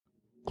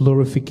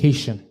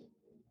glorification.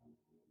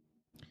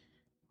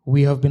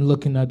 We have been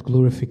looking at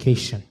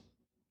glorification.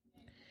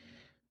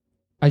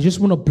 I just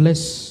want to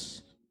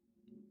bless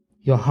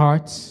your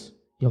hearts,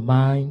 your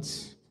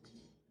minds,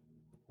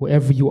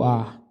 wherever you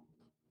are.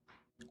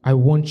 I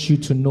want you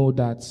to know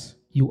that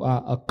you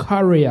are a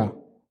carrier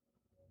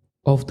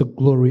of the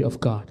glory of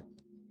God.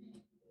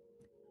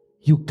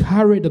 You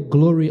carry the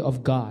glory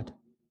of God.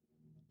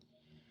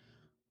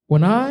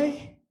 When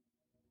I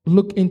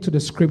look into the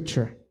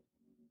scripture,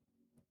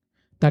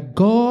 that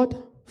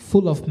God,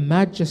 full of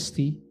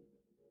majesty,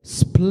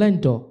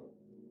 splendor,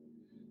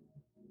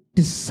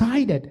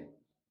 decided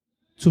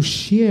to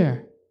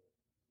share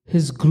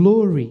his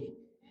glory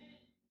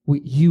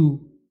with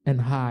you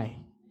and I.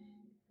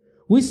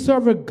 We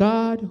serve a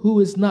God who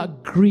is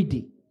not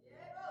greedy.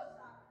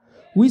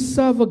 We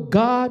serve a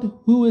God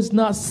who is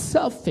not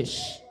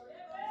selfish.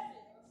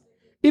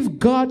 If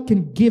God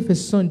can give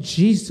his son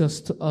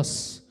Jesus to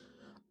us,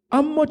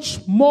 how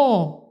much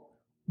more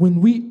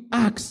when we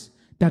ask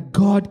that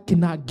God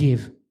cannot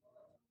give?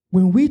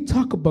 When we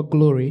talk about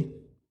glory,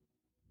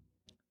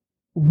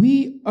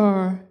 we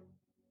are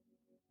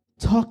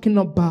talking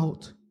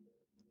about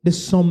the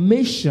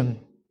summation,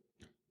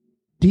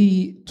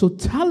 the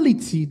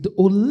totality, the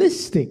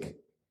holistic,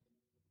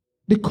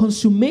 the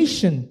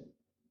consummation,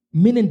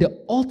 meaning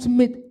the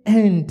ultimate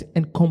end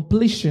and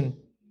completion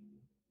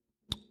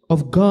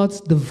of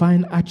God's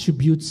divine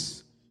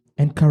attributes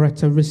and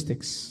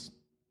characteristics.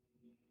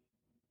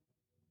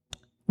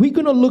 We're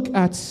going to look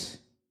at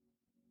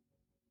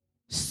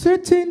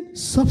certain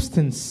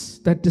substance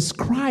that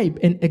describe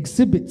and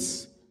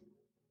exhibits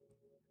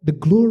the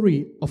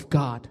glory of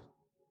God.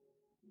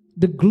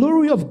 The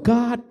glory of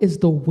God is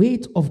the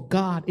weight of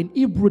God. In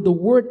Hebrew, the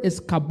word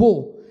is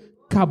kabo.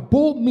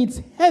 Kabo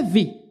means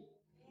heavy.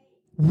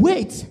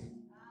 Weight.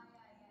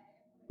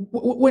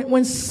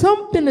 When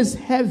something is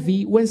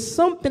heavy, when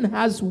something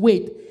has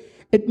weight,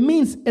 it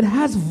means it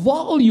has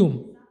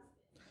volume,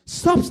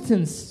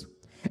 substance.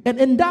 And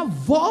in that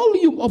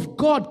volume of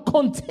God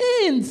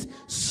contains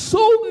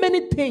so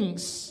many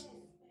things.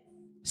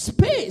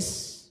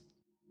 Space.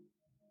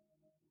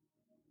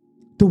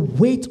 The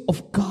weight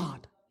of God.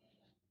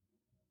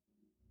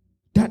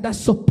 That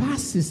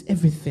surpasses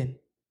everything.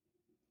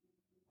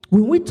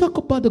 When we talk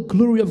about the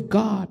glory of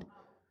God,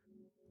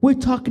 we're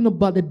talking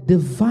about the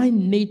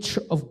divine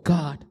nature of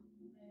God.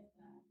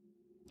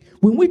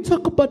 When we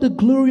talk about the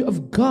glory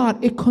of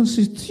God, it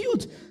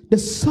constitutes the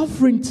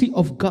sovereignty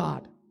of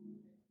God.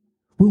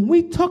 When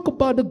we talk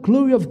about the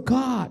glory of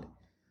God,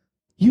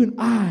 you and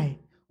I,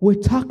 we're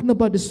talking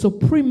about the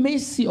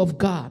supremacy of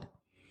God,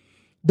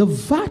 the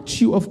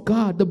virtue of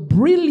God, the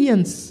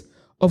brilliance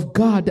of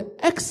God, the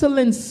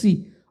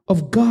excellency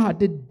of God,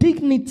 the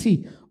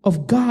dignity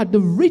of God, the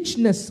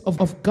richness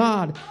of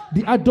God,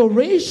 the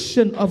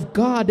adoration of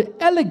God, the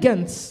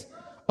elegance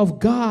of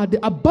God,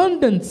 the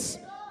abundance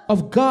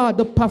of God,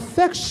 the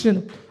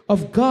perfection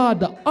of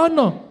God, the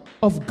honor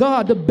of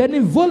God, the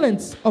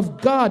benevolence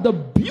of God, the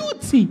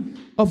beauty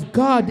of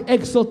God, the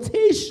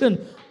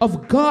exaltation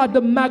of God,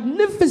 the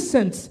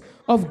magnificence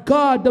of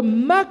God, the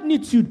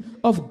magnitude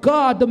of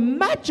God, the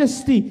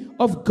majesty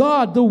of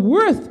God, the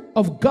worth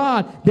of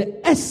God,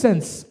 the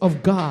essence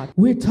of God.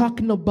 We're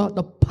talking about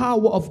the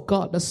power of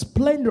God, the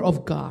splendor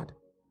of God.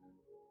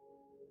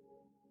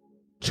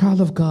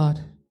 Child of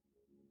God,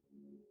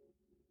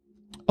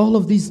 all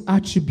of these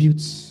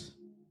attributes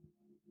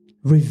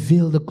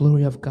reveal the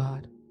glory of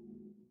God.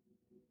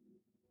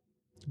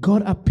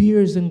 God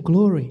appears in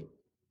glory.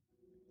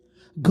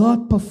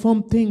 God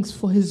performed things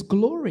for his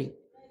glory,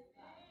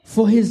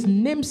 for his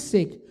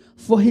namesake,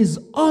 for his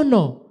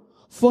honor,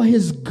 for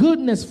his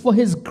goodness, for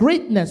his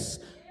greatness,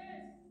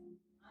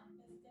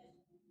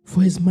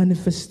 for his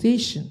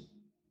manifestation.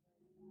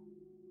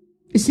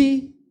 You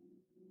see,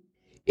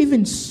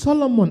 even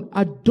Solomon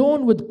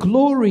adorned with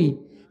glory,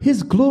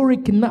 his glory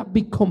cannot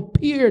be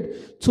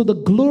compared to the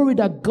glory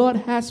that God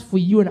has for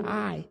you and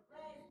I.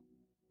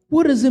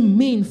 What does it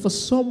mean for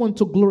someone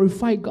to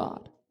glorify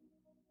God?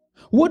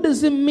 What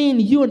does it mean,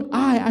 you and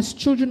I, as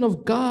children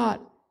of God?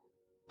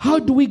 How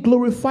do we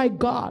glorify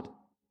God?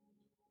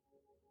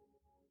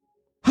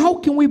 How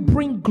can we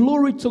bring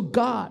glory to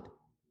God?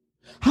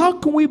 How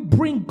can we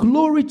bring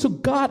glory to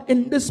God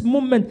in this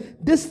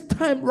moment, this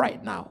time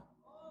right now?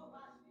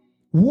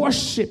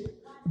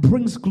 Worship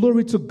brings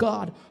glory to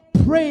God.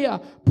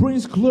 Prayer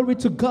brings glory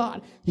to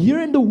God.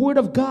 Hearing the word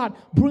of God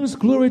brings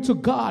glory to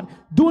God.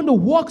 Doing the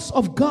works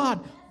of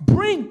God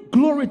bring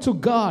glory to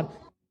God.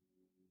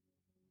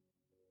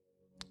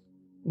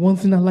 One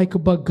thing I like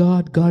about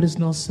God, God is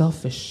not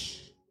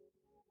selfish.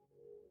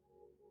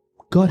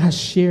 God has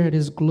shared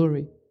his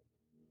glory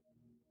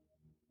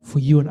for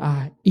you and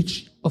I.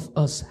 Each of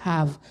us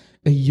have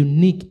a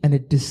unique and a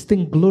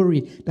distinct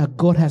glory that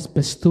God has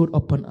bestowed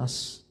upon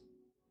us.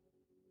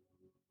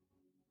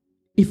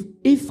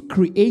 If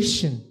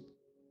creation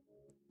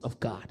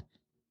of God.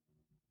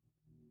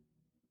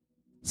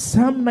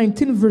 Psalm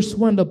 19 verse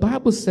 1, the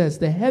Bible says,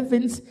 the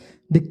heavens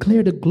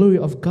declare the glory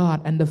of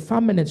God, and the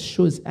firmament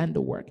shows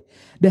handiwork.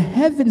 The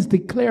heavens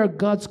declare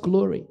God's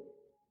glory.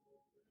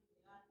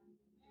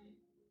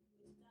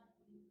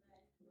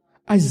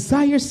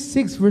 Isaiah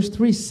 6 verse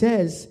 3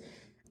 says,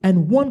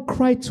 and one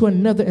cried to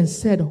another and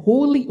said,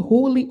 holy,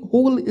 holy,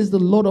 holy is the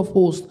Lord of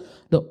hosts.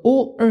 The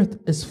whole earth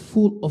is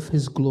full of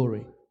his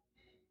glory.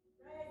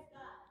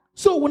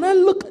 So when I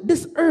look at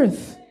this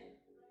earth,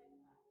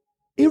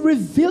 it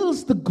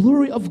reveals the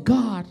glory of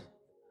God.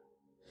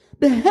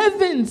 The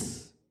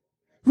heavens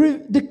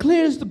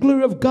declares the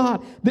glory of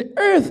God. The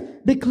earth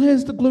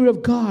declares the glory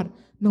of God.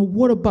 Now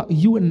what about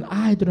you and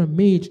I that are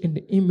made in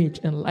the image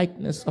and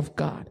likeness of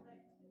God?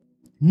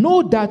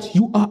 Know that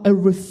you are a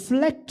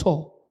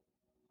reflector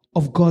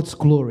of God's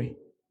glory.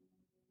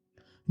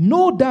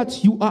 Know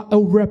that you are a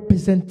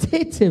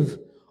representative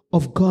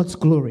of God's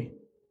glory.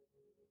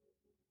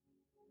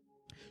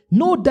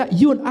 Know that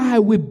you and I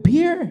will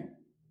bear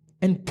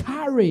and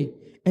carry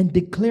and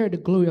declare the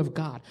glory of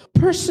God.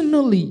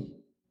 Personally,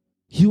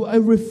 you are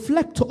a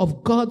reflector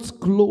of God's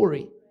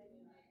glory.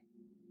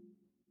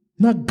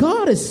 Now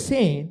God is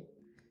saying,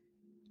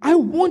 I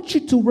want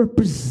you to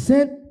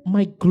represent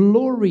my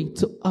glory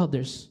to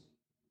others.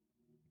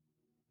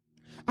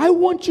 I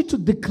want you to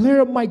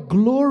declare my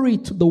glory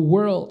to the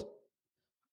world.